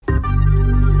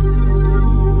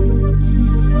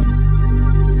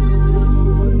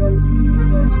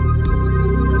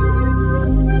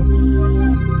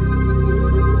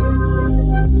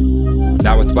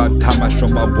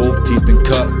show my wolf teeth and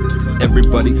cut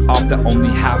everybody off that only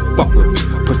half fuck with me.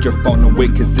 Put your phone away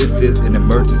cause this is an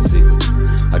emergency.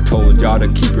 I told y'all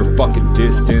to keep your fucking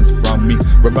distance from me.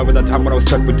 Remember that time when I was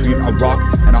stuck between a rock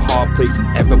and a hard place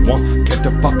and everyone kept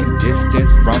their fucking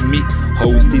distance from me?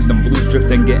 Hoes see them blue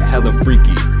strips and get hella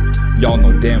freaky. Y'all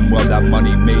know damn well that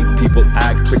money make people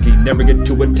act tricky. Never get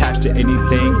too attached to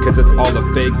anything cause it's all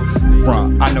a fake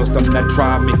front. I know some that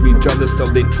try and make me jealous so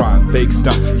they try and fake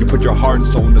stunt. You put your heart and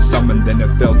soul into something, then it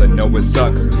fails. I know it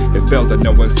sucks. It fails, I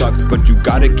know it sucks, but you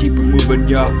gotta keep it moving,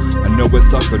 y'all. I know it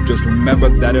sucks, but just remember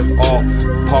that it's all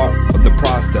part of the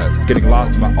process. Getting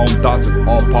lost in my own thoughts is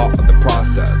all part of the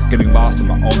process. Getting lost in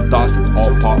my own thoughts is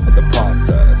all part of the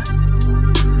process.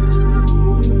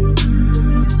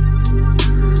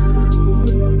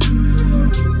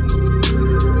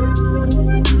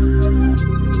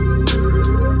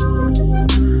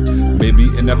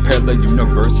 Maybe in a parallel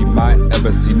universe you might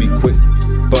ever see me quit,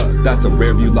 but that's a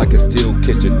rare view like a steel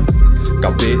kitchen.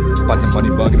 Got bit by the money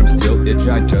bug and I'm still itching.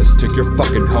 I just took your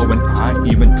fucking hoe and I ain't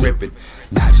even dripping.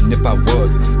 Imagine if I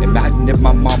was, imagine if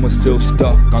my mom was still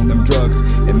stuck on them drugs.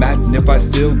 Imagine if I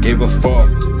still gave a fuck.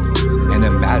 And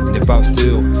imagine if I was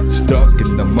still stuck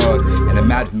in the mud. And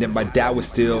imagine if my dad was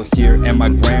still here and my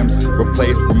grams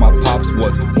replaced where my pops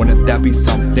was. Wouldn't that be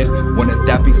something? Wouldn't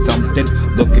that be something?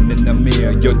 Looking in the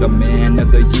mirror, you're the man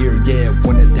of the year. Yeah,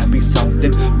 wouldn't that be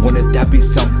something? Wouldn't that be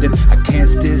something? I can't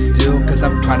stay still cause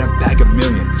I'm trying to bag a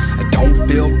million. I don't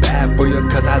feel bad for you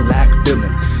cause I lack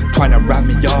feeling. Trying to wrap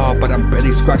me off, but I'm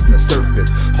barely scratching the surface.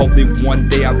 Hopefully one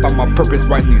day I find my purpose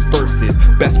writing these verses.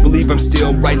 Best believe I'm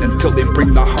still writing until they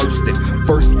bring the hearse in.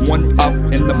 First one up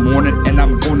in the morning and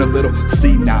I'm going a little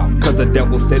see now. Cause the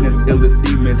devil sent his illest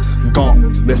demons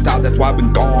gone. List out, that's why I've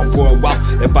been gone for a while.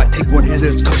 If I take one hit of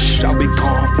this kush, I'll be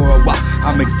gone for a while.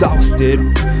 I'm exhausted,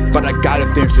 but I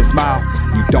gotta finish this smile.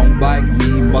 You don't like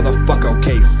me, motherfucker,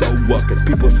 okay, so what? Cause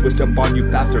people switch up on you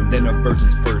faster than a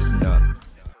virgin's first nut.